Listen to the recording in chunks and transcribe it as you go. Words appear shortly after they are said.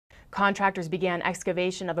Contractors began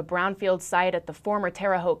excavation of a brownfield site at the former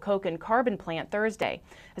Terre Haute coke and carbon plant Thursday.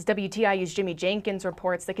 As WTIU's Jimmy Jenkins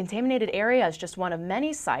reports, the contaminated area is just one of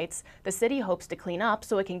many sites the city hopes to clean up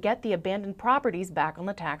so it can get the abandoned properties back on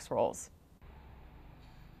the tax rolls.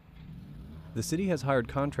 The city has hired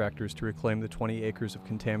contractors to reclaim the 20 acres of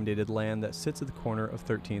contaminated land that sits at the corner of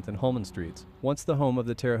 13th and Holman Streets. Once the home of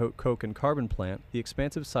the Terre Haute coke and carbon plant, the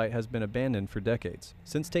expansive site has been abandoned for decades.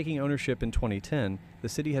 Since taking ownership in 2010, the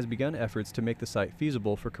city has begun efforts to make the site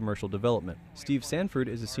feasible for commercial development. Steve Sanford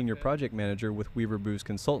is a senior project manager with Weaver Booz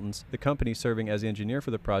Consultants, the company serving as engineer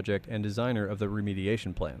for the project and designer of the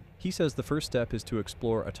remediation plan. He says the first step is to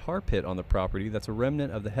explore a tar pit on the property that's a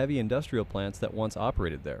remnant of the heavy industrial plants that once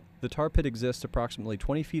operated there. The tar pit exists approximately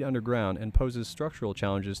 20 feet underground and poses structural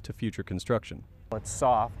challenges to future construction. It's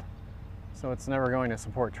soft, so it's never going to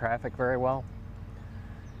support traffic very well.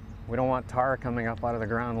 We don't want tar coming up out of the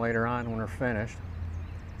ground later on when we're finished.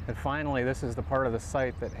 And finally, this is the part of the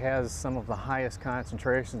site that has some of the highest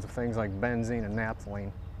concentrations of things like benzene and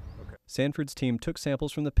naphthalene. Sanford's team took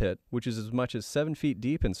samples from the pit, which is as much as 7 feet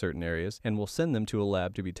deep in certain areas, and will send them to a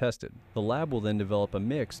lab to be tested. The lab will then develop a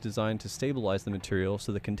mix designed to stabilize the material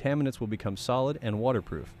so the contaminants will become solid and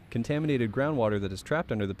waterproof. Contaminated groundwater that is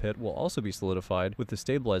trapped under the pit will also be solidified with the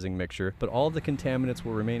stabilizing mixture, but all of the contaminants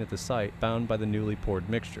will remain at the site, bound by the newly poured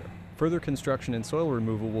mixture. Further construction and soil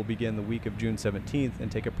removal will begin the week of June 17th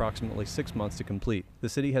and take approximately 6 months to complete. The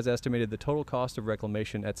city has estimated the total cost of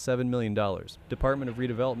reclamation at $7 million. Department of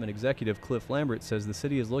Redevelopment Executive Cliff Lambert says the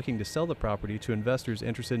city is looking to sell the property to investors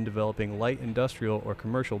interested in developing light industrial or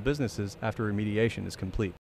commercial businesses after remediation is complete.